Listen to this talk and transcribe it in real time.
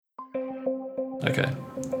Okay.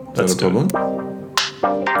 Is that a problem?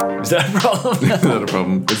 Is that a problem? Is that a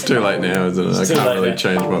problem? It's too late now, isn't it? I can't really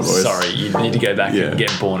change my voice. Sorry, you need to go back and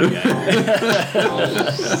get born again.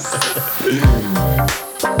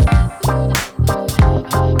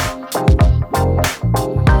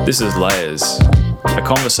 This is Layers, a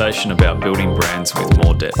conversation about building brands with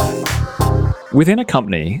more depth. Within a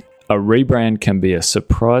company, a rebrand can be a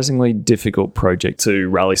surprisingly difficult project to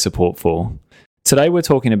rally support for. Today we're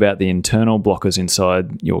talking about the internal blockers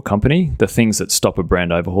inside your company, the things that stop a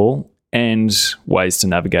brand overhaul, and ways to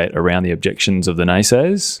navigate around the objections of the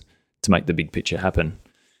naysayers to make the big picture happen.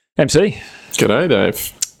 MC. G'day,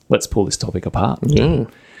 Dave. Let's pull this topic apart. Yeah.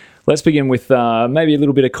 Let's begin with maybe a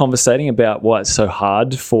little bit of conversating about why it's so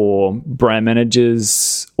hard for brand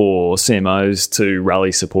managers or CMOs to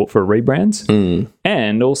rally support for rebrands.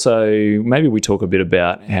 And also maybe we talk a bit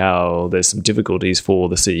about how there's some difficulties for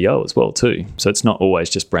the CEO as well too. So it's not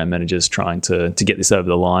always just brand managers trying to get this over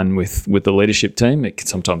the line with the leadership team. It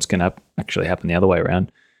sometimes can actually happen the other way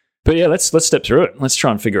around. But yeah, let's step through it. Let's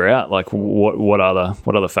try and figure out like what are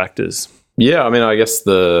the factors. Yeah, I mean, I guess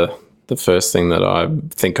the first thing that I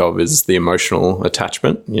think of is the emotional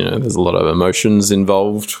attachment. You know, there's a lot of emotions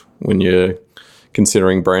involved when you're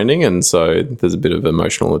considering branding, and so there's a bit of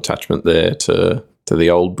emotional attachment there to the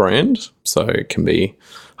old brand. So it can be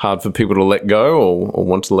hard for people to let go or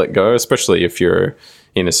want to let go, especially if you're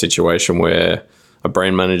in a situation where a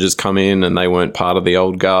brand manager's come in and they weren't part of the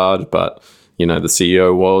old guard, but you know, the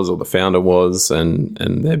CEO was or the founder was, and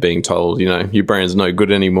they're being told, you know, your brand's no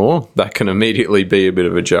good anymore. That can immediately be a bit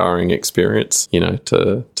of a jarring experience, you know,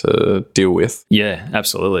 to deal with. Yeah,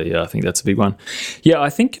 absolutely. Yeah, I think that's a big one. Yeah,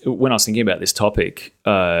 I think when I was thinking about this topic,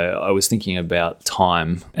 I was thinking about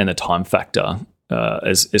time and the time factor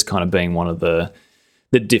as kind of being one of the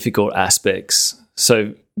difficult aspects.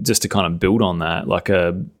 So just to kind of build on that, like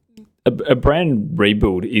a brand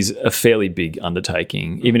rebuild is a fairly big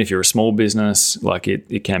undertaking. Even if you're a small business, like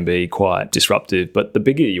it can be quite disruptive. But the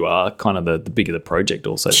bigger you are, kind of the bigger the project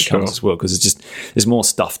also becomes as well, because it's just there's more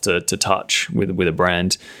stuff to touch with a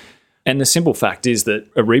brand. And the simple fact is that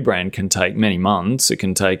a rebrand can take many months. It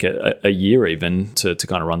can take a year even to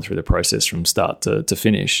kind of run through the process from start to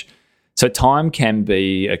finish. So time can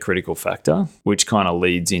be a critical factor, which kind of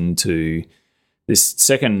leads into this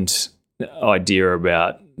second idea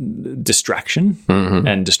about distraction,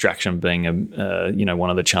 and distraction being one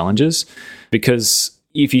of the challenges. Because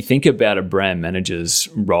if you think about a brand manager's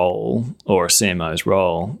role or a CMO's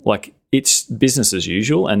role, like it's business as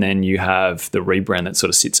usual, and then you have the rebrand that sort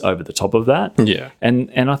of sits over the top of that. Yeah. And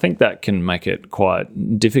I think that can make it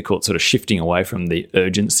quite difficult, sort of shifting away from the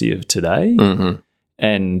urgency of today.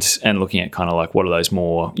 And looking at kind of like what are those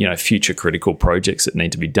more, you know, future critical projects that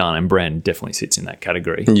need to be done, and brand definitely sits in that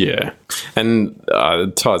category. Yeah. And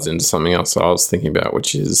it ties into something else I was thinking about,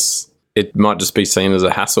 which is it might just be seen as a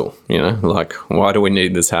hassle, you know, like why do we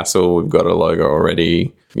need this hassle? We've got a logo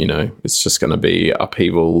already, you know, it's just going to be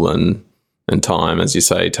upheaval and time, as you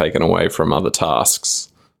say, taken away from other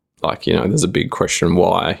tasks. Like, you know, there's a big question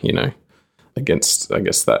why, you know, against, I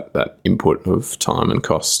guess, that input of time and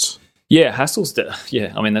cost. Yeah, hassle's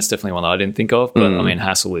I mean, that's definitely one that I didn't think of, but I mean,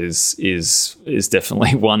 hassle is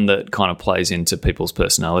definitely one that kind of plays into people's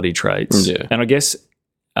personality traits. Yeah. And I guess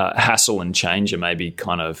hassle and change are maybe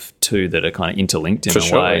kind of two that are kind of interlinked in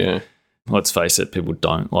a way. Yeah. Let's face it, people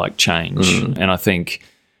don't like change. And I think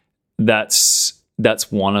that's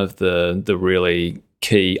one of the really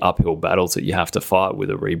key uphill battles that you have to fight with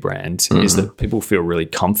a rebrand, is that people feel really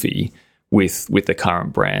comfy with the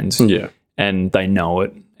current brand. Yeah. And they know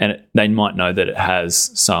it. And they might know that it has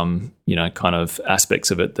some, you know, kind of aspects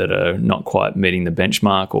of it that are not quite meeting the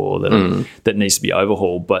benchmark, or that needs to be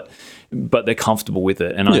overhauled, but they're comfortable with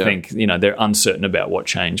it. And I think, you know, they're uncertain about what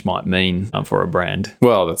change might mean for a brand.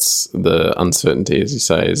 Well, that's the uncertainty, as you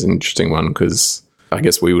say, is an interesting one, because I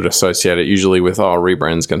guess we would associate it usually with,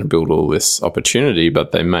 rebrand's going to build all this opportunity,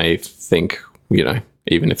 but they may think, you know,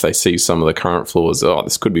 even if they see some of the current flaws,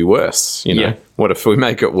 this could be worse, you know. Yeah. What if we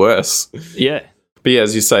make it worse? Yeah. But yeah,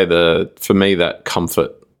 as you say, for me, that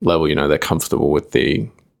comfort level, you know, they're comfortable with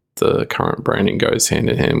the current branding goes hand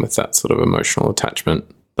in hand with that sort of emotional attachment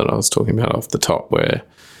that I was talking about off the top, where,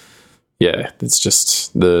 yeah, it's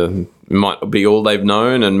just it might be all they've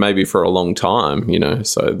known, and maybe for a long time, you know,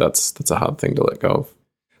 so that's a hard thing to let go of.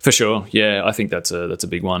 For sure. Yeah, I think that's a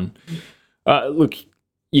big one. Look,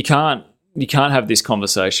 you can't have this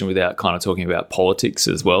conversation without kind of talking about politics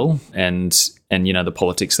as well, and you know, the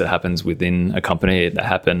politics that happens within a company that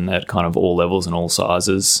happen at kind of all levels and all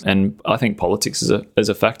sizes. And I think politics is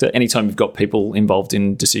a factor. Anytime you've got people involved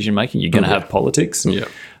in decision making, you're going to have politics. Yeah.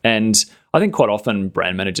 And I think quite often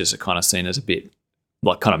brand managers are kind of seen as a bit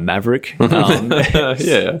like kind of maverick,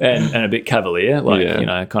 yeah, and a bit cavalier, like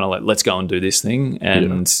kind of like let's go and do this thing,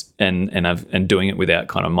 and doing it without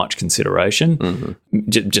kind of much consideration,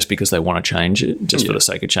 just because they want to change it, just for the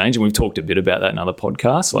sake of change. And we've talked a bit about that in other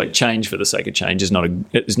podcasts. Like change for the sake of change is not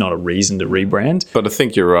a reason to rebrand. But I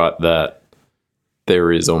think you're right that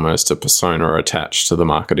there is almost a persona attached to the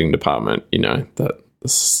marketing department. That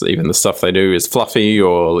even the stuff they do is fluffy,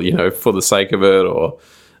 or for the sake of it, or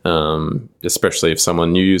especially if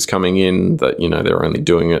someone new is coming in, that they're only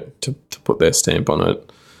doing it to put their stamp on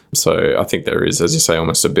it. So I think there is, as you say,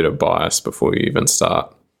 almost a bit of bias before you even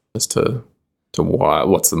start as to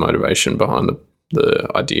what's the motivation behind the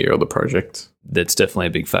idea or the project. That's definitely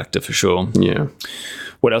a big factor for sure. Yeah.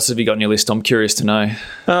 What else have you got on your list? I'm curious to know.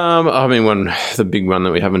 The big one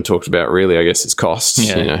that we haven't talked about really, I guess, is cost.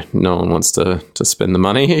 Yeah. No one wants to spend the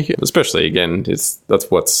money, especially again, that's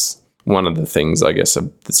what's one of the things, I guess,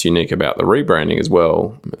 that's unique about the rebranding as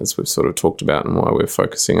well, as we've sort of talked about, and why we're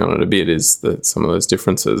focusing on it a bit, is that some of those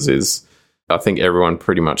differences is, I think everyone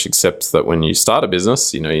pretty much accepts that when you start a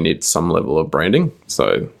business, you need some level of branding.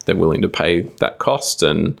 So they're willing to pay that cost.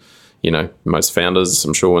 And, most founders,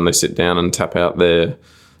 I'm sure when they sit down and tap out their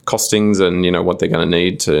costings and, what they're going to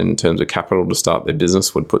need in terms of capital to start their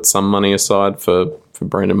business, would put some money aside for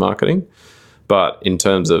brand and marketing. But in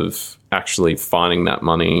terms of actually finding that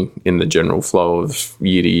money in the general flow of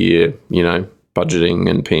year to year, budgeting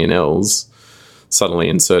and P&Ls, suddenly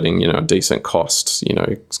inserting, a decent cost,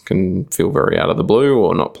 can feel very out of the blue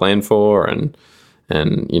or not planned for. And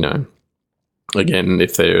again,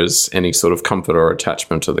 if there's any sort of comfort or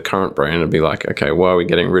attachment to the current brand, it'd be like, okay, why are we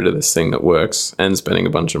getting rid of this thing that works and spending a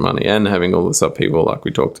bunch of money and having all this upheaval like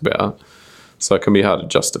we talked about? So it can be hard to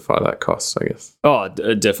justify that cost, I guess. Oh,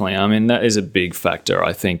 definitely. I mean, that is a big factor.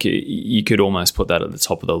 I think you could almost put that at the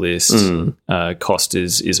top of the list. Cost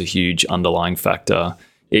is a huge underlying factor.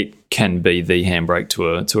 It can be the handbrake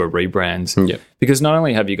to a rebrand. Yeah. Because not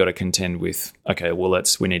only have you got to contend with, okay, well,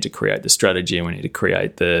 we need to create the strategy and we need to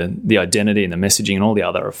create the identity and the messaging and all the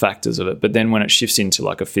other factors of it. But then when it shifts into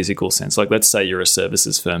like a physical sense, like let's say you're a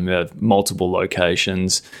services firm, you have multiple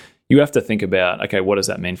locations, you have to think about, okay, what does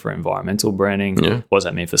that mean for environmental branding? Yeah. What does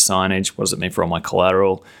that mean for signage? What does it mean for all my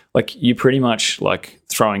collateral? Like you're pretty much like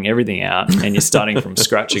throwing everything out and you're starting from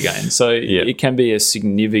scratch again. So it can be a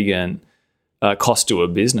significant cost to a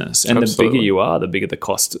business. And Absolutely. The bigger you are, the bigger the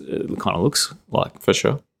cost kind of looks like. For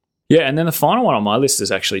sure. Yeah, and then the final one on my list is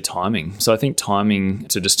actually timing. So I think timing,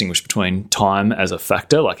 to distinguish between time as a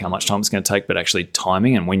factor, like how much time it's going to take, but actually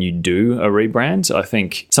timing and when you do a rebrand, I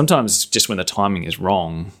think sometimes just when the timing is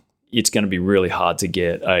wrong, it's going to be really hard to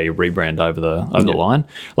get a rebrand over the line.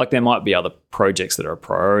 Like there might be other projects that are a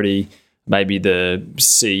priority. Maybe the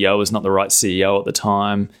CEO is not the right CEO at the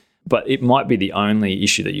time, but it might be the only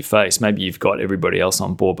issue that you face. Maybe you've got everybody else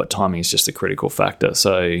on board, but timing is just a critical factor.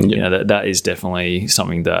 So that is definitely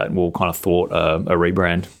something that will kind of thwart a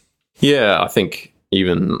rebrand. Yeah, I think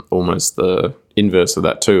even almost the inverse of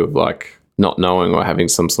that too, of like not knowing or having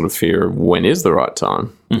some sort of fear of when is the right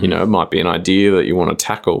time. Mm-hmm. It might be an idea that you want to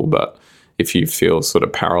tackle, but if you feel sort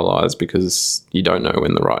of paralyzed because you don't know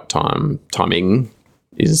when the right timing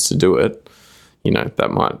is to do it, that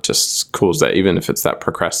might just cause that, even if it's that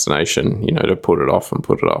procrastination, to put it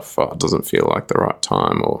off. Oh, it doesn't feel like the right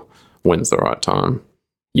time, or when's the right time.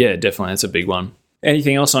 Yeah, definitely. That's a big one.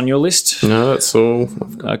 Anything else on your list? No, that's all.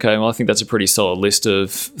 Okay, well, I think that's a pretty solid list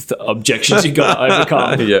of objections you've got to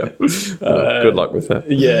overcome. Yeah. Good luck with that.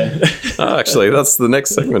 Yeah. Actually, that's the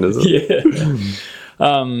next segment, isn't it?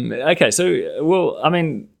 Yeah. Okay, so, well, I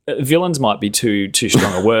mean, villains might be too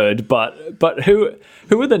strong a word, but who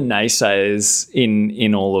are the naysayers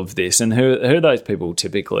in all of this, and who are those people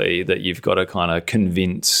typically that you've got to kind of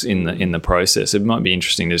convince in the process? It might be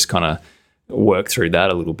interesting to just kind of work through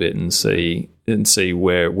that a little bit and see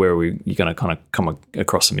where you're going to kind of come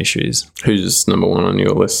across some issues. Who's number one on your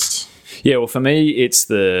list? Yeah, well, for me, it's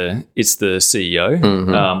the CEO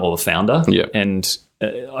Mm-hmm. or the founder, and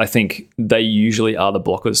I think they usually are the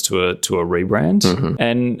blockers to a rebrand. Mm-hmm.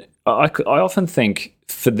 And I often think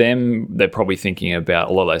for them, they're probably thinking about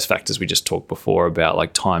a lot of those factors we just talked before about,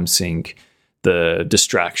 like time sink, the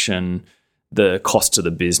distraction, the cost to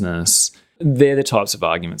the business. They're the types of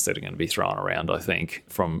arguments that are going to be thrown around, I think,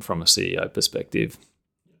 from a CEO perspective.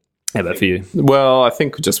 How about for you? Well, I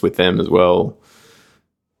think just with them as well,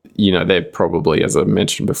 they're probably, as I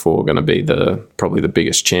mentioned before, going to be probably the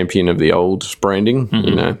biggest champion of the old branding.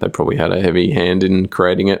 Mm-hmm. They probably had a heavy hand in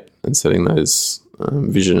creating it and setting those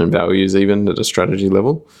vision and values even at a strategy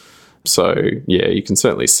level. So, yeah, you can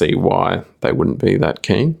certainly see why they wouldn't be that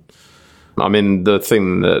keen. I mean, the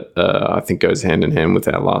thing that I think goes hand in hand with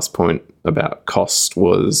our last point about cost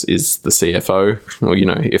is the CFO,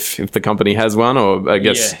 or, if the company has one, or I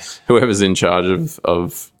guess whoever's in charge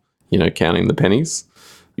of counting the pennies.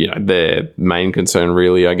 Their main concern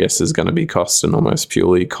really, I guess, is going to be cost and almost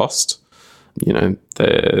purely cost.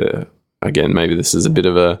 Again, maybe this is a bit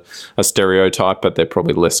of a stereotype, but they're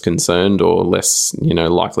probably less concerned or less,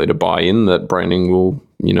 likely to buy in that branding will,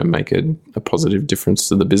 make a positive difference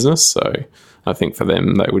to the business. So I think for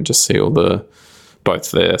them, they would just see all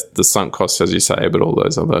both the sunk costs, as you say, but all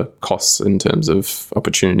those other costs in terms of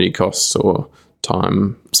opportunity costs or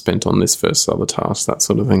time spent on this versus other tasks, that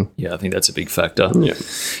sort of thing. Yeah, I think that's a big factor.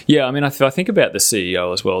 Yeah. I mean, I think about the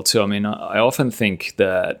CEO as well too. I mean, I often think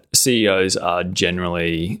that CEOs are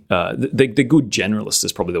generally they're good generalists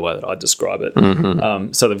is probably the way that I'd describe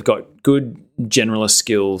it. So they've got good generalist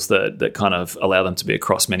skills that kind of allow them to be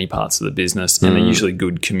across many parts of the business, and they're usually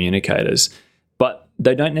good communicators. But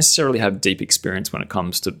they don't necessarily have deep experience when it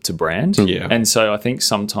comes to brand. Yeah. And so I think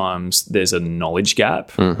sometimes there's a knowledge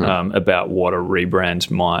gap about what a rebrand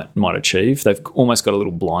might achieve. They've almost got a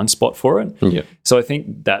little blind spot for it. Yeah. So I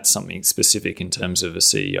think that's something specific in terms of a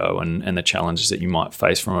CEO and the challenges that you might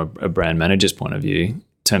face from a brand manager's point of view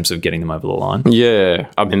in terms of getting them over the line. Yeah.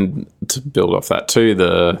 I mean, to build off that too,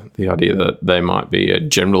 the idea that they might be a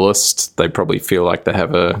generalist, they probably feel like they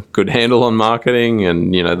have a good handle on marketing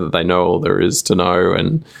and, that they know all there is to know.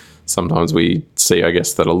 And sometimes we see, I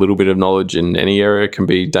guess, that a little bit of knowledge in any area can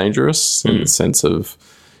be dangerous in the sense of,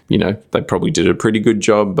 they probably did a pretty good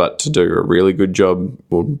job, but to do a really good job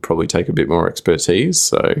will probably take a bit more expertise.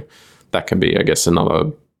 So that can be, I guess,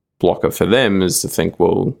 another blocker for them is to think,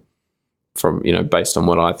 well, from based on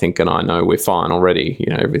what I think and I know, we're fine already.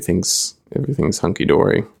 Everything's hunky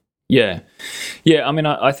dory. Yeah. I mean,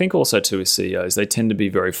 I think also too with CEOs, they tend to be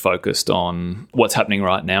very focused on what's happening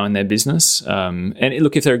right now in their business. And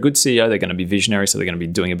look, if they're a good CEO, they're going to be visionary, so they're going to be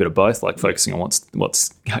doing a bit of both, like focusing on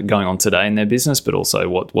what's going on today in their business, but also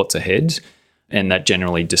what's ahead. And that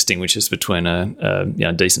generally distinguishes between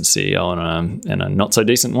a decent CEO and a not so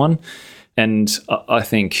decent one. And I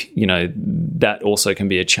think, that also can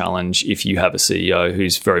be a challenge if you have a CEO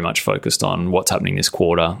who's very much focused on what's happening this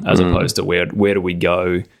quarter as opposed to where do we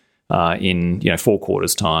go in 4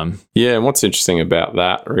 quarters' time. Yeah, and what's interesting about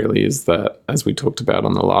that really is that, as we talked about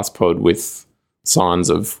on the last pod with signs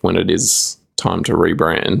of when it is time to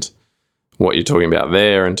rebrand, what you're talking about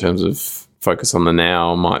there in terms of focus on the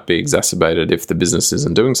now might be exacerbated if the business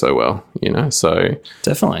isn't doing so well, So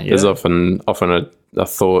definitely, there's often a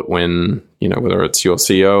thought when, whether it's your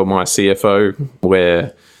CEO or my CFO,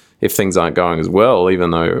 where if things aren't going as well,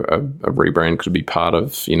 even though a rebrand could be part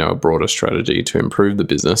of, a broader strategy to improve the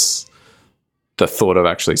business, the thought of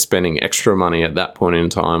actually spending extra money at that point in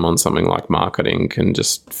time on something like marketing can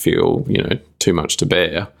just feel, too much to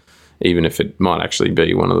bear, even if it might actually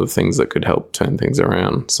be one of the things that could help turn things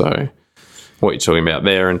around. So what you're talking about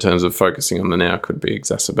there in terms of focusing on the now could be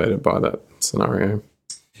exacerbated by that scenario.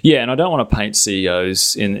 Yeah, and I don't want to paint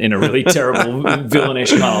CEOs in a really terrible villainish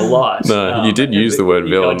kind of light. No, you did use the word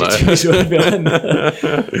villain, though. Use the word villain.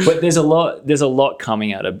 But there's a lot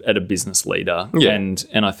coming at a business leader, and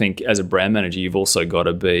I think as a brand manager, you've also got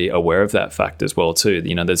to be aware of that fact as well too.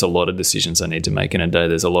 There's a lot of decisions they need to make in a day.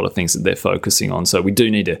 There's a lot of things that they're focusing on, so we do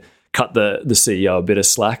need to cut the CEO a bit of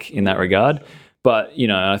slack in that regard. But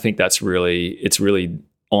I think it's really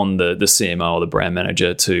on the CMO or the brand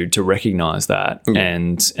manager to recognise that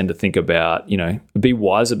and to think about, be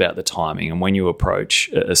wise about the timing and when you approach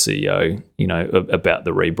a CEO, about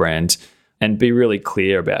the rebrand, and be really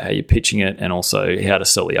clear about how you're pitching it and also how to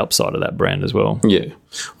sell the upside of that brand as well. Yeah.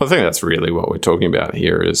 Well, I think that's really what we're talking about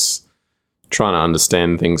here is trying to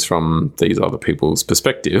understand things from these other people's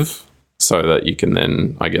perspective so that you can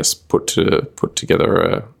then, I guess, put together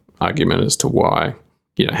a argument as to why,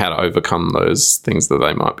 how to overcome those things that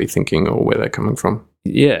they might be thinking or where they're coming from.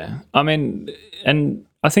 Yeah. I mean, and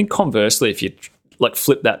I think conversely, if you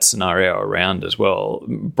flip that scenario around as well,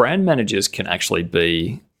 brand managers can actually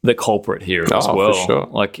be the culprit here as well. For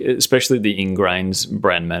sure. Especially the ingrained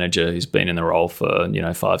brand manager who's been in the role for,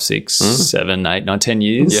 5, 6, 7, 8, 9, 10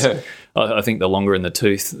 years. Yeah. I think the longer in the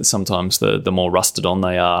tooth, sometimes the more rusted on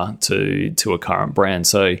they are to a current brand.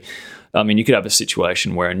 So, I mean, you could have a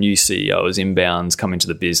situation where a new CEO is inbounds, come into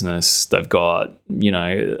the business. They've got,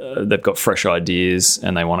 fresh ideas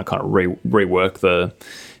and they want to kind of rework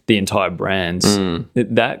the entire brand.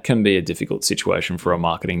 That can be a difficult situation for a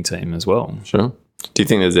marketing team as well. Sure. Do you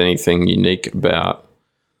think there's anything unique about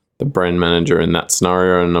the brand manager in that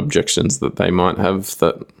scenario and objections that they might have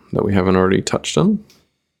that we haven't already touched on?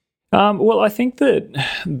 Well, I think that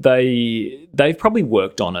they've probably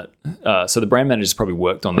worked on it. So the brand manager's probably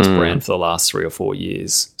worked on this brand for the last 3 or 4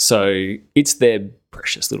 years. So it's their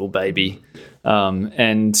precious little baby,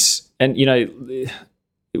 and you know,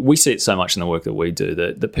 we see it so much in the work that we do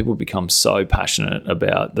that people become so passionate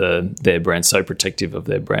about their brand, so protective of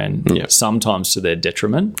their brand, sometimes to their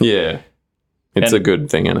detriment. Yeah, it's a good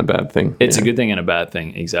thing and a bad thing. It's a good thing and a bad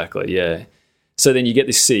thing, exactly. Yeah. So then you get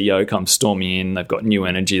this CEO come storming in. They've got new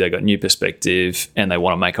energy, they've got new perspective, and they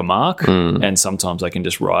want to make a mark. And sometimes they can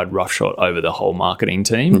just ride roughshod over the whole marketing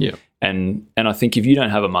team. Yeah. And I think if you don't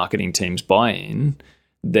have a marketing team's buy-in,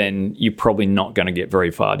 then you're probably not going to get very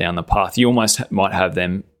far down the path. You almost might have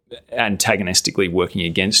them antagonistically working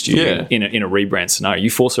against you in a rebrand scenario. You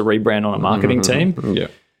force a rebrand on a marketing team. Yeah.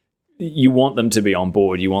 You want them to be on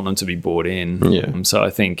board. You want them to be bought in. Yeah. So I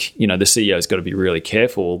think, you know, the CEO's got to be really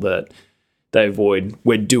careful that they avoid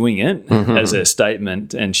we're doing it as a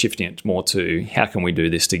statement and shifting it more to how can we do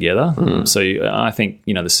this together. So I think,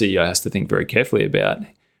 you know, the CEO has to think very carefully about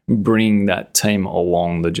bringing that team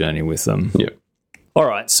along the journey with them. Yeah. All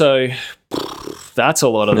right, so that's a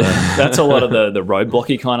lot of the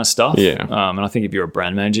roadblocky kind of stuff. Yeah. And I think if you're a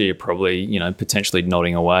brand manager, you're probably, you know, potentially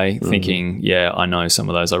nodding away, thinking, yeah, I know some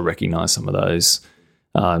of those, I recognize some of those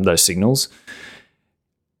signals.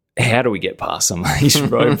 How do we get past some of these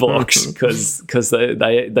roadblocks? Because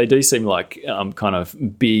they do seem like kind of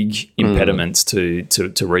big impediments to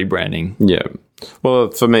rebranding. Yeah.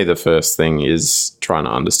 Well, for me, the first thing is trying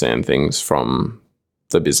to understand things from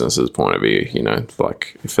the business's point of view. You know,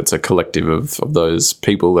 like if it's a collective of those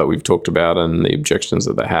people that we've talked about and the objections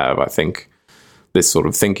that they have, I think this sort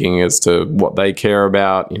of thinking as to what they care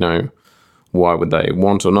about, you know, why would they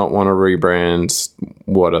want or not want to rebrand?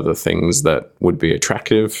 What are the things that would be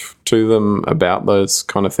attractive to them about those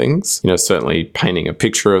kind of things? You know, certainly painting a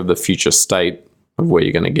picture of the future state of where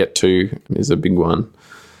you're going to get to is a big one.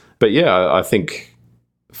 But yeah, I think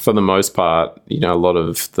for the most part, you know, a lot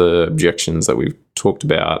of the objections that we've talked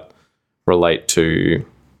about relate to,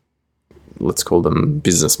 let's call them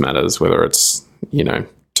business matters, whether it's, you know,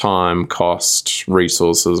 time, cost,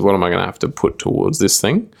 resources. What am I going to have to put towards this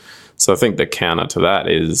thing? So I think the counter to that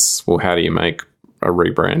is, well, how do you make a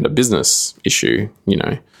rebrand a business issue, you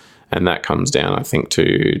know? And that comes down, I think,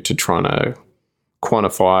 to trying to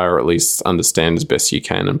quantify or at least understand as best you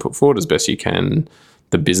can and put forward as best you can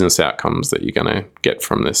the business outcomes that you're going to get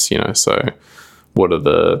from this, you know? So what are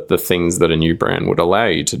the things that a new brand would allow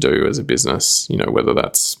you to do as a business, you know, whether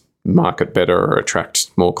that's market better or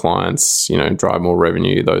attract more clients, you know, drive more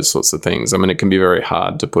revenue, those sorts of things. I mean, it can be very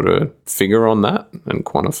hard to put a figure on that and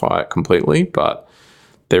quantify it completely, but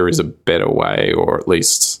there is a better way, or at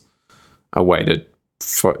least a way to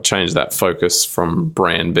change that focus from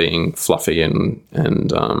brand being fluffy and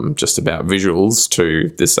just about visuals to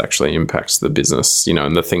this actually impacts the business, you know,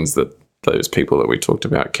 and the things that those people that we talked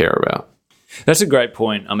about care about. That's a great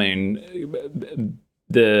point. I mean,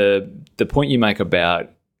 the point you make about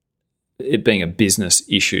it being a business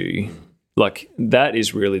issue, like that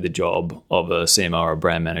is really the job of a CMO or a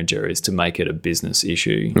brand manager, is to make it a business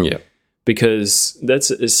issue. Yeah. Because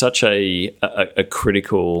that's such a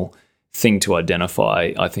critical thing to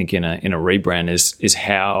identify, I think, in a rebrand is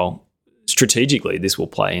how strategically this will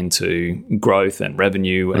play into growth and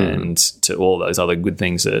revenue and to all those other good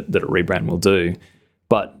things that a rebrand will do.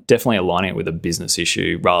 But definitely aligning it with a business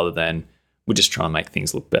issue rather than we're just trying to make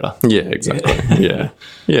things look better. Yeah, exactly. Yeah.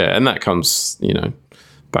 And that comes, you know,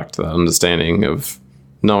 back to that understanding of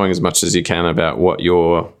knowing as much as you can about what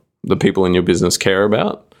the people in your business care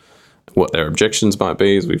about, what their objections might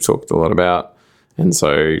be, as we've talked a lot about. And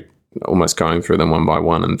so almost going through them one by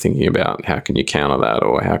one and thinking about how can you counter that,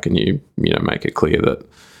 or how can you know, make it clear that,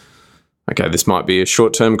 okay, this might be a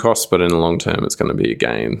short-term cost, but in the long term, it's going to be a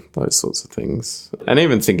gain, those sorts of things. And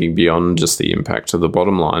even thinking beyond just the impact to the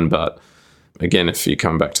bottom line, but again, if you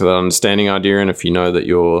come back to that understanding idea, and if you know that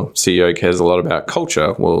your CEO cares a lot about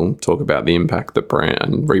culture, we'll talk about the impact that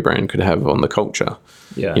rebrand could have on the culture.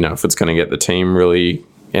 Yeah. You know, if it's going to get the team really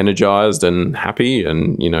energized and happy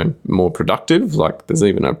and, you know, more productive, like there's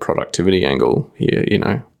even a productivity angle here, you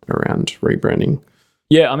know, around rebranding.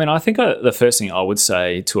 Yeah, I mean, I think the first thing I would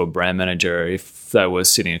say to a brand manager, if they were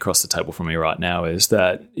sitting across the table from me right now, is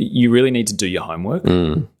that you really need to do your homework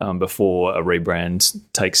before a rebrand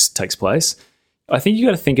takes place. I think you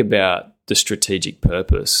got to think about the strategic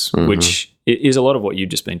purpose, which is a lot of what you've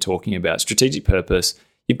just been talking about. Strategic purpose,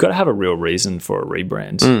 you've got to have a real reason for a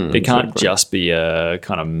rebrand. It can't just be a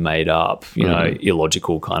kind of made up, you know,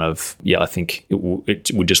 illogical kind of, I think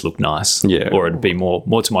it would just look nice. Yeah. Or it'd be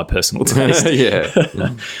more to my personal taste.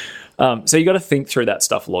 So you got to think through that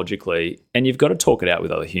stuff logically, and you've got to talk it out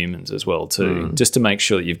with other humans as well too, just to make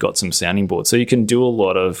sure that you've got some sounding board. So you can do a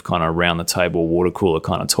lot of kind of round the table water cooler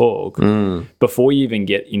kind of talk before you even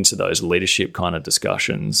get into those leadership kind of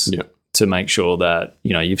discussions. To make sure that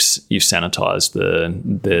you've sanitized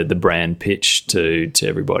the brand pitch to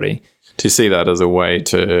everybody. Do you see that as a way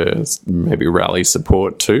to maybe rally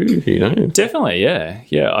support too? Definitely,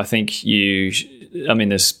 yeah. I think there's a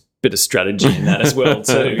bit of strategy in that as well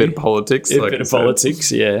too. A bit of politics, a bit of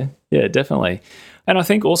politics, yeah, definitely. And I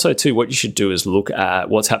think also too, what you should do is look at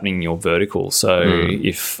what's happening in your vertical. So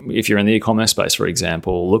if you're in the e-commerce space, for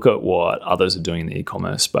example, look at what others are doing in the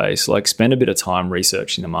e-commerce space. Like spend a bit of time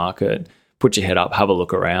researching the market, put your head up, have a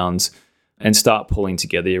look around, and start pulling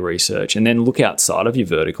together your research. And then look outside of your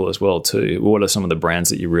vertical as well too. What are some of the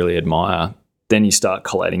brands that you really admire? Then you start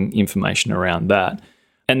collating information around that.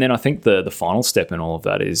 And then I think the final step in all of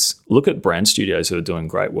that is look at brand studios who are doing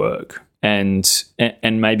great work and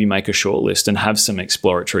maybe make a short list and have some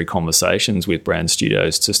exploratory conversations with brand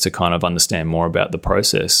studios just to kind of understand more about the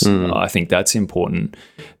process. I think that's important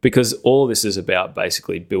because all of this is about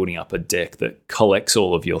basically building up a deck that collects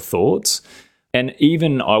all of your thoughts. And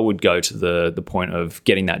even I would go to the point of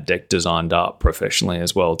getting that deck designed up professionally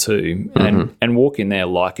as well too, and walk in there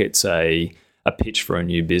like it's a pitch for a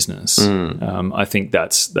new business. I think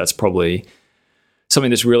that's probably something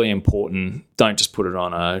that's really important. Don't just put it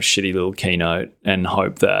on a shitty little keynote and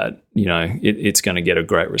hope that it's going to get a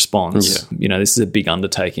great response. This is a big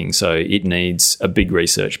undertaking, so it needs a big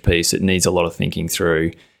research piece. It needs a lot of thinking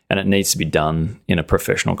through. And it needs to be done in a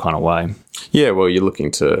professional kind of way. Yeah, well, you're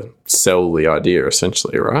looking to sell the idea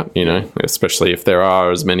essentially, right? Especially if there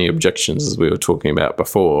are as many objections as we were talking about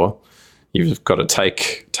before, you've got to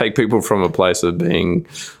take people from a place of being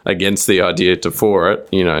against the idea to for it.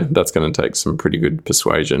 That's going to take some pretty good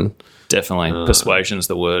persuasion. Definitely. Persuasion's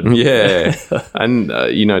the word. Yeah. And,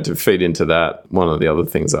 to feed into that, one of the other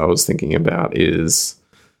things I was thinking about is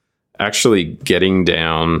actually getting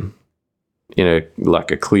down in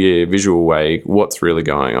a clear visual way what's really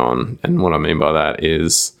going on. And what I mean by that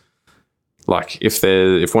is like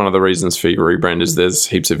if one of the reasons for your rebrand is there's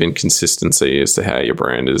heaps of inconsistency as to how your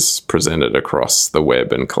brand is presented across the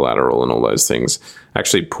web and collateral and all those things,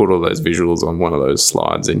 actually put all those visuals on one of those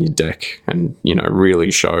slides in your deck and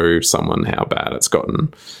really show someone how bad it's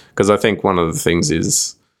gotten. Because I think one of the things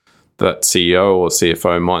is that CEO or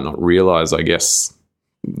CFO might not realize, I guess,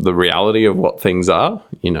 the reality of what things are,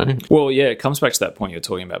 Well, yeah, it comes back to that point you were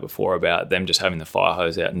talking about before about them just having the fire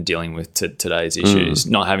hose out and dealing with today's issues,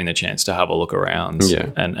 not having the chance to have a look around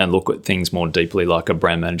and look at things more deeply like a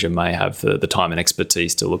brand manager may have the time and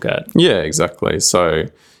expertise to look at. Yeah, exactly. So,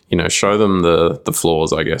 show them the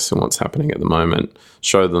flaws, I guess, in what's happening at the moment.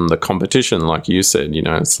 Show them the competition, like you said.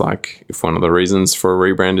 It's like if one of the reasons for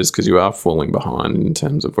a rebrand is because you are falling behind in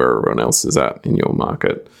terms of where everyone else is at in your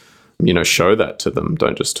market, show that to them.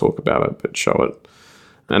 Don't just talk about it, but show it.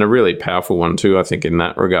 And a really powerful one too, I think, in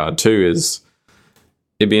that regard too, is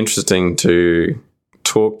it'd be interesting to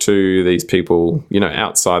talk to these people,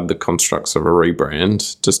 outside the constructs of a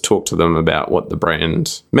rebrand. Just talk to them about what the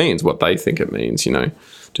brand means, what they think it means.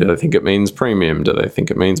 Do they think it means premium? Do they think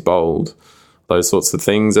it means bold? Those sorts of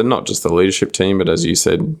things. And not just the leadership team, but as you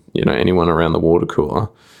said, anyone around the water cooler.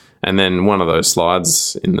 And then one of those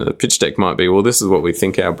slides in the pitch deck might be, well, this is what we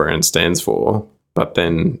think our brand stands for. But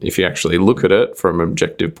then if you actually look at it from an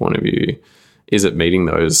objective point of view, is it meeting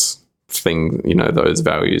those things, those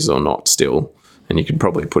values or not still? And you could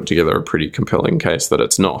probably put together a pretty compelling case that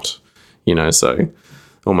it's not, so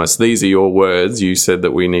almost these are your words. You said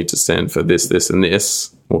that we need to stand for this, this, and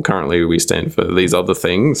this. Well, currently we stand for these other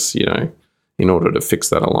things, in order to fix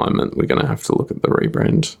that alignment, we're going to have to look at the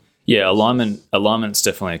rebrand. Yeah, alignment's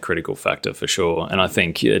definitely a critical factor for sure, and I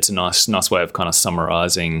think it's a nice way of kind of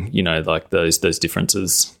summarizing, like those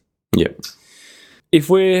differences. Yep. If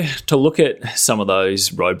we're to look at some of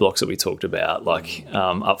those roadblocks that we talked about, like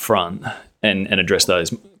up front, and address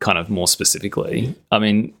those kind of more specifically, I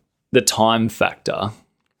mean, the time factor,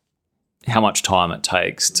 how much time it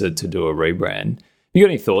takes to do a rebrand. You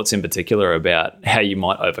got any thoughts in particular about how you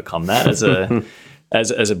might overcome that as a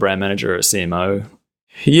as a brand manager or a CMO?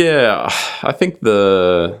 Yeah, I think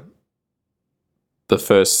the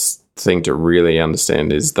first thing to really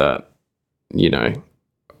understand is that,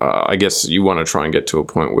 I guess you want to try and get to a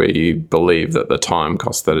point where you believe that the time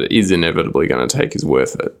cost that it is inevitably going to take is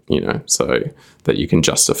worth it, so that you can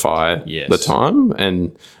justify the time.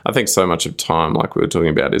 And I think so much of time, like we were talking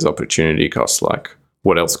about, is opportunity cost. Like,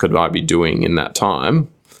 what else could I be doing in that time,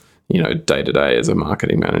 day to day as a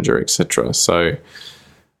marketing manager, etc. So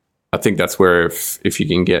I think that's where if you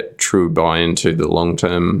can get true buy-in to the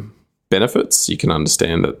long-term benefits. You can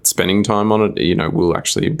understand that spending time on it, will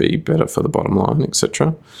actually be better for the bottom line,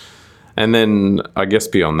 etc. And then I guess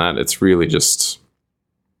beyond that, it's really just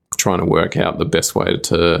trying to work out the best way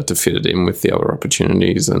to fit it in with the other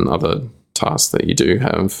opportunities and other tasks that you do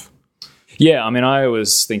have. Yeah, I mean, I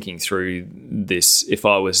was thinking through this. If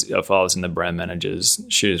I was in the brand manager's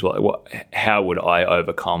shoes, how would I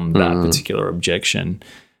overcome that particular objection?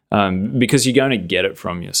 Because you're going to get it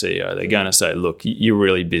from your CEO. They're going to say, "Look, you're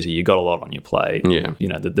really busy. You got a lot on your plate. Yeah,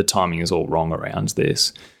 the timing is all wrong around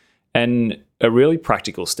this." And a really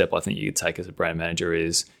practical step I think you could take as a brand manager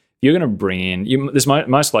is you're going to bring in. There's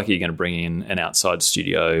most likely you're going to bring in an outside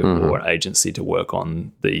studio or an agency to work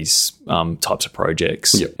on these types of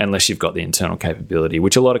projects, unless you've got the internal capability,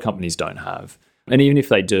 which a lot of companies don't have. And even if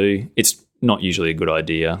they do, it's not usually a good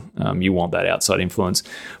idea. You want that outside influence.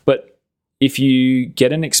 But if you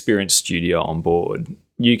get an experienced studio on board,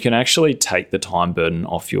 you can actually take the time burden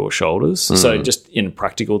off your shoulders. So just in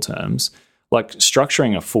practical terms, like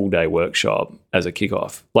structuring a full day workshop as a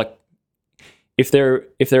kickoff, like if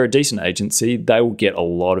they're a decent agency, they will get a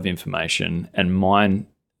lot of information and mine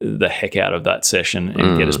the heck out of that session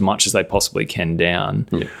and get as much as they possibly can down,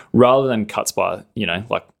 rather than cuts by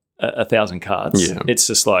like 1,000 cuts. Yeah. It's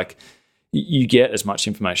just like you get as much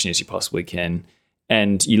information as you possibly can,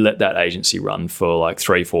 and you let that agency run for like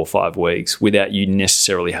 3, 4, 5 weeks without you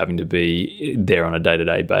necessarily having to be there on a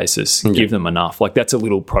day-to-day basis. Give them enough. Like that's a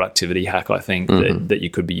little productivity hack, I think, that you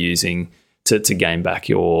could be using to gain back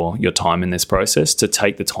your time in this process, to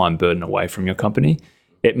take the time burden away from your company.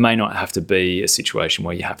 It may not have to be a situation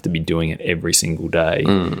where you have to be doing it every single day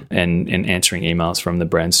and answering emails from the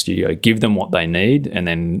brand studio. Give them what they need and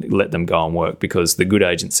then let them go and work, because the good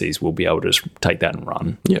agencies will be able to just take that and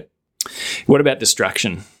run. Yep. What about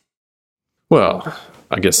distraction? Well,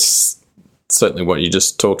 I guess certainly what you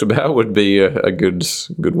just talked about would be a good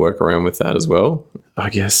workaround with that as well, I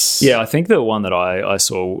guess. Yeah, I think the one that I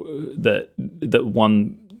saw, that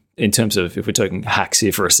one, in terms of, if we're talking hacks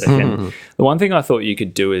here for a second, the one thing I thought you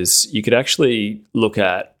could do is you could actually look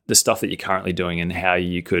at the stuff that you're currently doing and how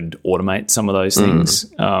you could automate some of those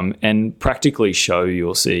things, and practically show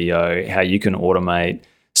your CEO how you can automate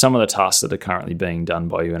some of the tasks that are currently being done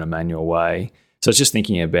by you in a manual way. So it's just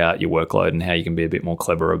thinking about your workload and how you can be a bit more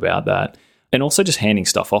clever about that. And also just handing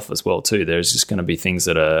stuff off as well too. There's just going to be things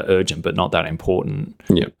that are urgent but not that important.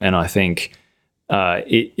 Yeah. And I think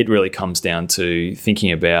it really comes down to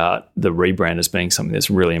thinking about the rebrand as being something that's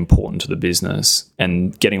really important to the business,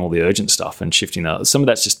 and getting all the urgent stuff and shifting that. Some of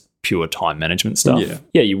that's just pure time management stuff.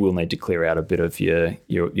 Yeah, you will need to clear out a bit of your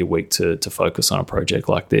week to focus on a project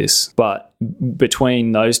like this. But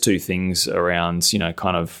between those two things around,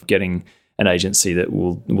 kind of getting an agency that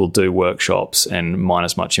will do workshops and mine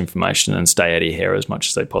as much information and stay out of your hair as much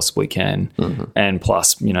as they possibly can, and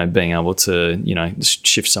plus, being able to,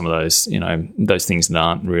 shift some of those, those things that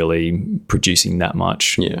aren't really producing that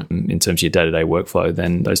much in terms of your day-to-day workflow,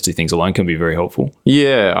 then those two things alone can be very helpful.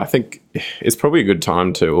 Yeah, I think it's probably a good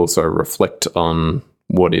time to also reflect on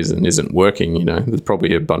what is and isn't working. There's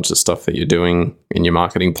probably a bunch of stuff that you're doing in your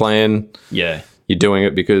marketing plan. Yeah. You're doing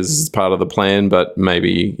it because it's part of the plan, but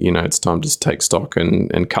maybe, it's time to just take stock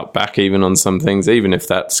and cut back even on some things, even if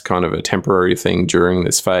that's kind of a temporary thing during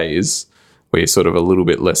this phase where you're sort of a little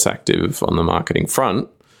bit less active on the marketing front.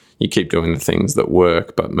 You keep doing the things that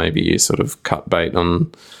work, but maybe you sort of cut bait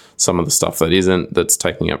on some of the stuff that's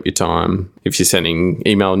taking up your time. If you're sending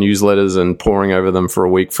email newsletters and poring over them for a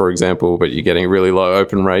week, for example, but you're getting really low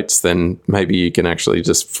open rates, then maybe you can actually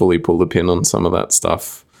just fully pull the pin on some of that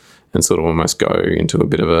stuff and sort of almost go into a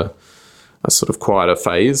bit of a sort of quieter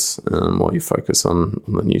phase while you focus on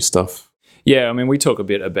the new stuff. Yeah, I mean, we talk a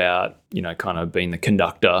bit about, kind of being the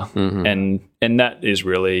conductor, and that is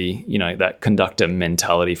really, that conductor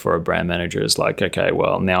mentality for a brand manager is like, okay,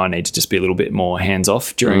 well, now I need to just be a little bit more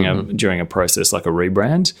hands-off during a process like a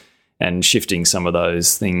rebrand, and shifting some of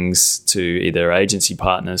those things to either agency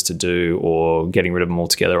partners to do, or getting rid of them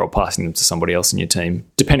altogether, or passing them to somebody else in your team,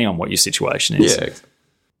 depending on what your situation is. Yeah.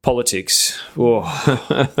 Politics,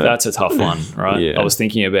 that's a tough one, right? Yeah. I was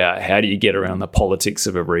thinking about how do you get around the politics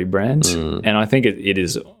of a rebrand, and I think it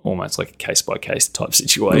is almost like a case-by-case type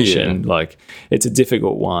situation. Like, it's a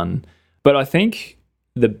difficult one. But I think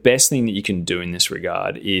the best thing that you can do in this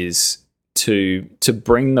regard is to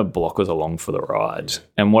bring the blockers along for the ride.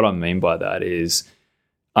 And what I mean by that is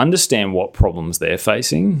understand what problems they're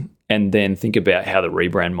facing, and then think about how the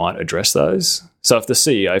rebrand might address those. So if the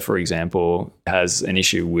CEO, for example, has an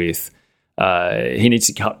issue with he needs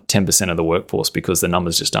to cut 10% of the workforce because the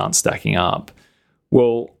numbers just aren't stacking up,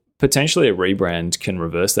 well, potentially a rebrand can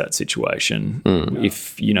reverse that situation.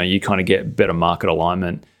 If you kind of get better market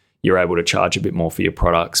alignment, you're able to charge a bit more for your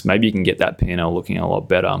products. Maybe you can get that P&L looking a lot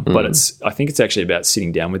better. But I think it's actually about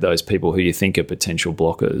sitting down with those people who you think are potential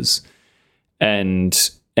blockers and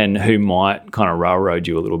who might kind of railroad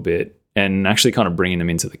you a little bit, and actually kind of bringing them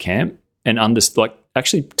into the camp and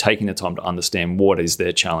actually taking the time to understand what is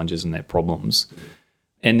their challenges and their problems,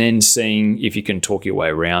 and then seeing if you can talk your way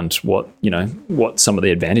around what some of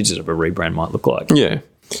the advantages of a rebrand might look like. Yeah.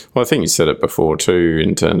 Well, I think you said it before too,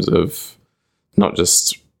 in terms of not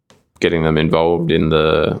just getting them involved in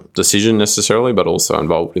the decision necessarily, but also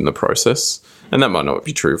involved in the process. And that might not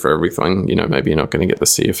be true for everything. Maybe you're not going to get the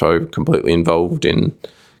CFO completely involved in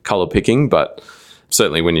colour picking, but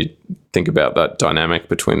certainly when you think about that dynamic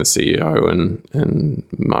between the CEO and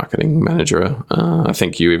marketing manager, I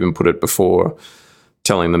think you even put it before,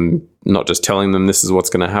 not just telling them this is what's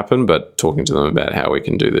going to happen, but talking to them about how we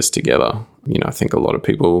can do this together. I think a lot of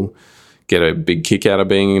people get a big kick out of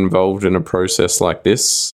being involved in a process like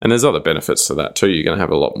this. And there's other benefits to that too. You're going to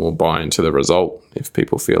have a lot more buy-in to the result if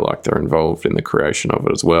people feel like they're involved in the creation of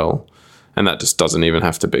it as well. And that just doesn't even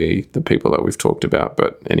have to be the people that we've talked about,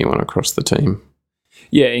 but anyone across the team.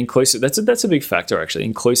 Yeah, inclusive. That's a big factor, actually.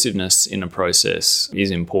 Inclusiveness in a process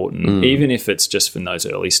is important, even if it's just from those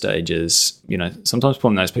early stages. Sometimes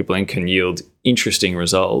pulling those people in can yield interesting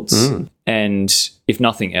results. And if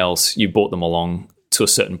nothing else, you brought them along to a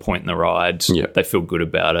certain point in the ride. Yep. They feel good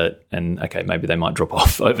about it, and okay, maybe they might drop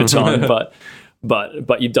off over time,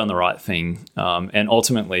 but you've done the right thing, and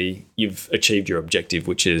ultimately you've achieved your objective,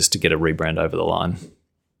 which is to get a rebrand over the line.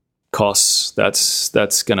 Costs,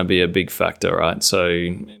 that's going to be a big factor, right?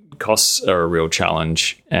 So costs are a real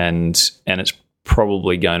challenge, and it's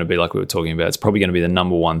probably going to be, like we were talking about, it's probably going to be the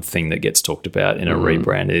number one thing that gets talked about in a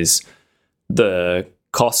rebrand is the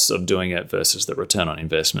costs of doing it versus the return on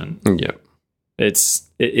investment. Yeah.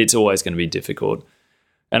 It's always going to be difficult.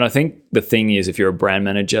 And I think the thing is, if you're a brand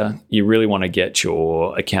manager, you really want to get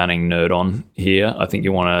your accounting nerd on here. I think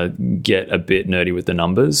you want to get a bit nerdy with the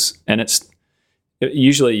numbers. And it's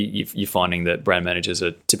usually you're finding that brand managers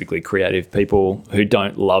are typically creative people who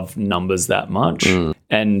don't love numbers that much.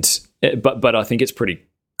 But I think it's pretty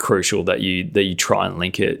crucial that you try and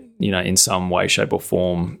link it, in some way, shape, or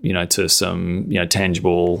form, to some,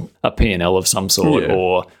 tangible P&L of some sort,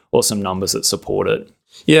 or some numbers that support it.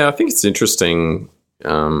 Yeah, I think it's interesting.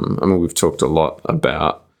 We've talked a lot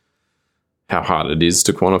about how hard it is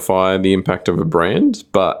to quantify the impact of a brand,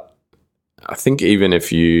 but I think even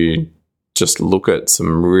if you just look at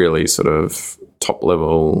some really sort of top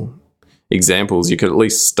level examples, you could at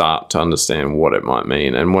least start to understand what it might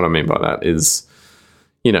mean. And what I mean by that is,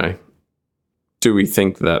 do we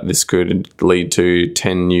think that this could lead to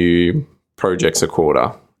 10 new projects a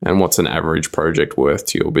quarter? And what's an average project worth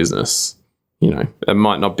to your business? It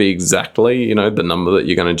might not be exactly, the number that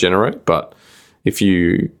you're going to generate, but if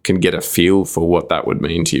you can get a feel for what that would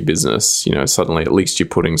mean to your business, suddenly at least you're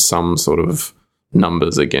putting some sort of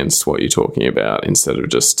numbers against what you're talking about, instead of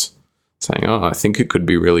just saying, oh, I think it could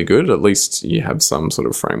be really good. At least you have some sort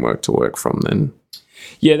of framework to work from then.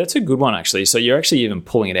 Yeah, that's a good one, actually. So you're actually even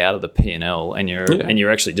pulling it out of the P&L, and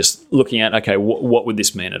you're actually just looking at, okay, what would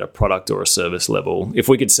this mean at a product or a service level? If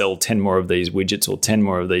we could sell 10 more of these widgets or 10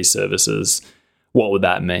 more of these services, what would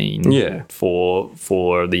that mean for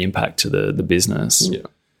the impact to the business? Yeah.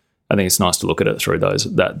 I think it's nice to look at it through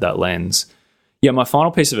that lens. Yeah, my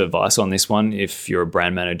final piece of advice on this one, if you're a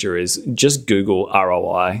brand manager, is just Google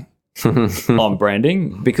ROI on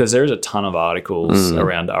branding, because there is a ton of articles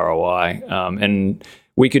around ROI, and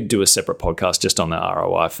we could do a separate podcast just on the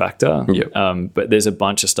ROI factor. Yep. But there's a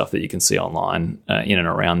bunch of stuff that you can see online in and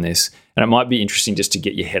around this. And it might be interesting just to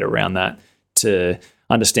get your head around that, to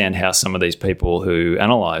understand how some of these people who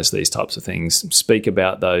analyze these types of things speak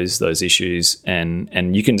about those issues,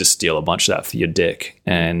 and you can just steal a bunch of that for your deck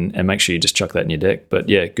and make sure you just chuck that in your deck. But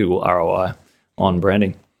yeah, Google ROI on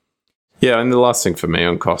branding. Yeah, and the last thing for me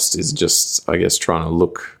on cost is just, I guess, trying to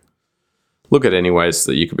look at any ways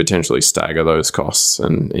that you could potentially stagger those costs,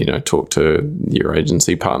 and talk to your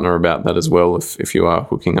agency partner about that as well if you are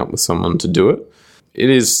hooking up with someone to do it.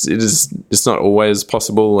 It's not always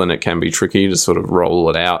possible, and it can be tricky to sort of roll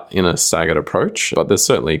it out in a staggered approach, but there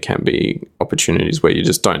certainly can be opportunities where you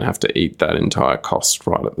just don't have to eat that entire cost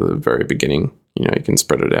right at the very beginning. You can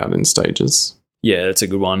spread it out in stages. Yeah, that's a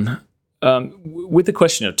good one. With the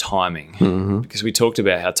question of timing, because we talked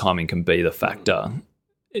about how timing can be the factor,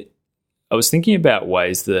 I was thinking about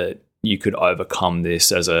ways that you could overcome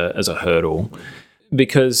this as a hurdle,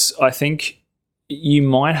 because I think you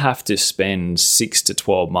might have to spend 6 to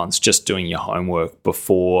 12 months just doing your homework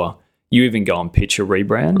before you even go and pitch a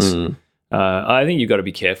rebrand. I think you've got to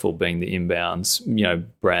be careful being the inbounds,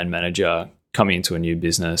 brand manager, coming into a new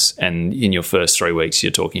business and in your first 3 weeks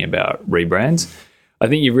you're talking about rebrands. I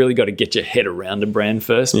think you've really got to get your head around a brand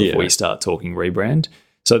first before you start talking rebrand.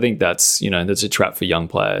 So I think that's a trap for young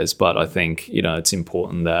players, but I think, it's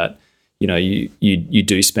important that, you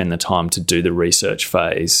do spend the time to do the research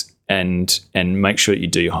phase and make sure that you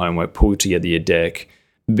do your homework, pull together your deck,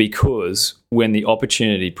 because when the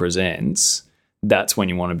opportunity presents, that's when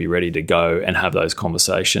you want to be ready to go and have those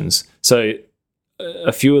conversations. So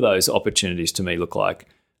a few of those opportunities to me look like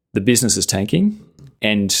the business is tanking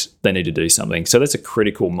and they need to do something. So that's a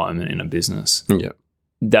critical moment in a business. Yeah.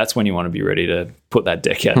 That's when you want to be ready to put that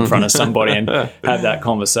deck out in front of somebody and have that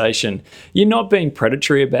conversation. You're not being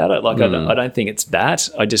predatory about it. Like, I don't think it's that.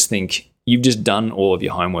 I just think you've just done all of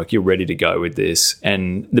your homework. You're ready to go with this.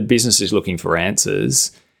 And the business is looking for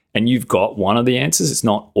answers. And you've got one of the answers. It's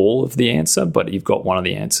not all of the answer, but you've got one of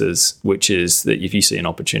the answers, which is that if you see an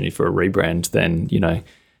opportunity for a rebrand, then,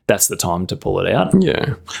 that's the time to pull it out.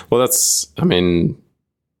 Yeah. Well, as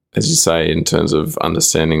you say, in terms of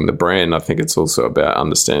understanding the brand, I think it's also about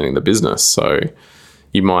understanding the business. So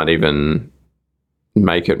you might even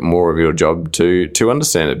make it more of your job to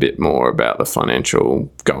understand a bit more about the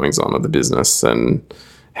financial goings on of the business and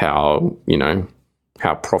how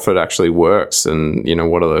profit actually works and,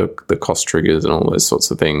 what are the cost triggers and all those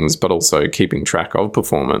sorts of things, but also keeping track of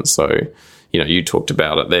performance. So, you talked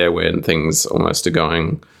about it there when things almost are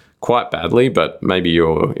going quite badly, but maybe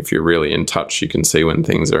if you're really in touch, you can see when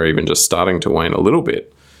things are even just starting to wane a little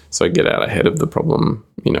bit. So get out ahead of the problem,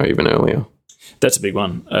 even earlier. That's a big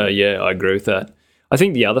one. Yeah, I agree with that. I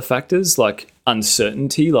think the other factors like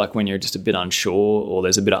uncertainty, like when you're just a bit unsure or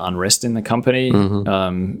there's a bit of unrest in the company,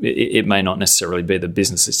 it may not necessarily be the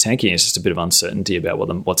business that's tanking. It's just a bit of uncertainty about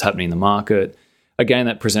what's happening in the market. Again,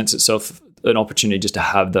 that presents itself an opportunity just to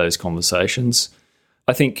have those conversations.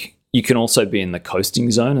 I think you can also be in the coasting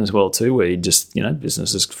zone as well too, where you just,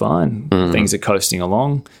 business is fine. Things are coasting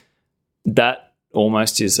along. That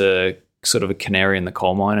almost is a sort of a canary in the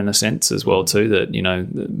coal mine in a sense as well too,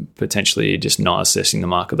 that, potentially you're just not assessing the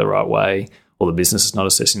market the right way or the business is not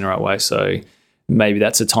assessing the right way. So maybe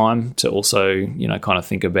that's a time to also, kind of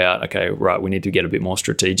think about, okay, right, we need to get a bit more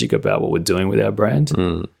strategic about what we're doing with our brand.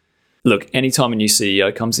 Look, anytime a new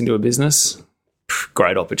CEO comes into a business,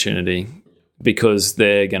 great opportunity, because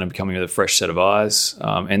they're going to be coming with a fresh set of eyes,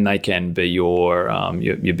 and they can be your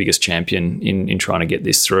biggest champion in trying to get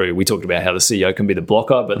this through. We talked about how the CEO can be the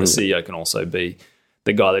blocker, but the CEO can also be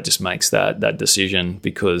the guy that just makes that decision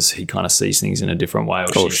because he kind of sees things in a different way,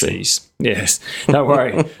 or she sees. Yes, don't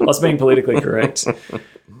worry, I was being politically correct.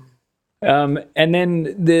 And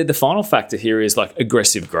then the final factor here is like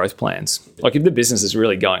aggressive growth plans. Like if the business is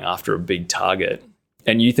really going after a big target,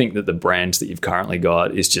 and you think that the brand that you've currently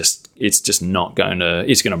got is it's going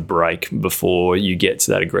to break before you get to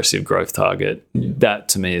that aggressive growth target. That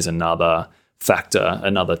to me is another factor,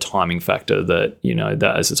 another timing factor that,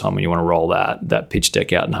 that is the time when you want to roll that pitch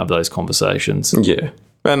deck out and have those conversations. Yeah.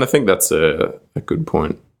 And I think that's a good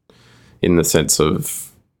point in the sense of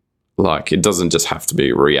like, it doesn't just have to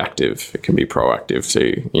be reactive. It can be proactive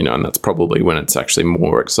too, and that's probably when it's actually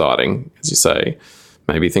more exciting, as you say.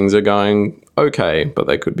 Maybe things are going okay, but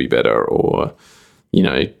they could be better. Or,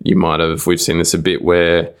 we've seen this a bit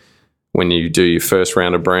where when you do your first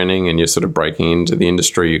round of branding and you're sort of breaking into the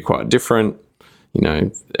industry, you're quite different.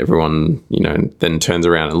 Everyone, then turns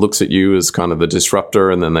around and looks at you as kind of the disruptor,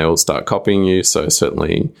 and then they all start copying you. So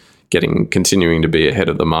certainly continuing to be ahead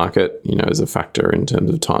of the market, is a factor in terms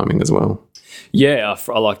of timing as well. Yeah,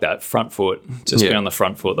 I like that front foot, just be on the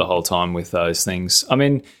front foot the whole time with those things. I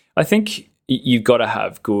mean, I think you've got to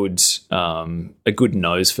have a good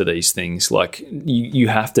nose for these things. Like you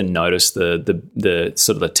have to notice the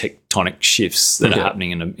sort of the tectonic shifts that are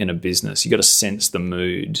happening in a business. You got to sense the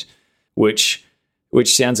mood, which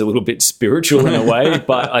sounds a little bit spiritual in a way,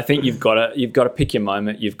 but I think you've got to pick your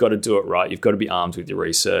moment. You've got to do it right. You've got to be armed with your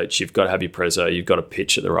research. You've got to have your prezzo. You've got to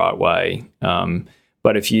pitch it the right way.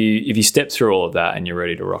 But if you step through all of that and you're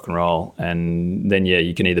ready to rock and roll, and then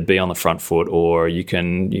you can either be on the front foot or you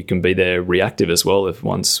can be there reactive as well if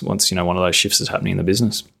once one of those shifts is happening in the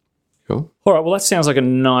business. Cool. All right, well, that sounds like a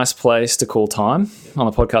nice place to call time on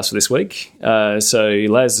the podcast for this week. So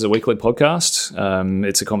Laz is a weekly podcast.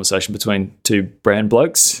 It's a conversation between two brand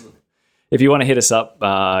blokes. If you want to hit us up,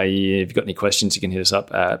 if you've got any questions, you can hit us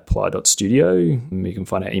up at ply.studio. You can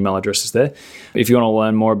find our email addresses there. If you want to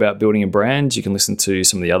learn more about building a brand, you can listen to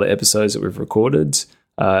some of the other episodes that we've recorded,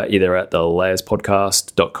 either at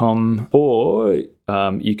thelayerspodcast.com, or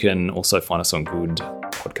you can also find us on good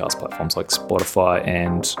podcast platforms like Spotify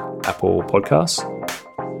and Apple Podcasts.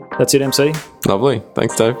 That's it, MC. Lovely.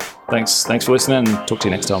 Thanks, Dave. Thanks for listening, and talk to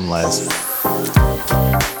you next time, Layers. Bye.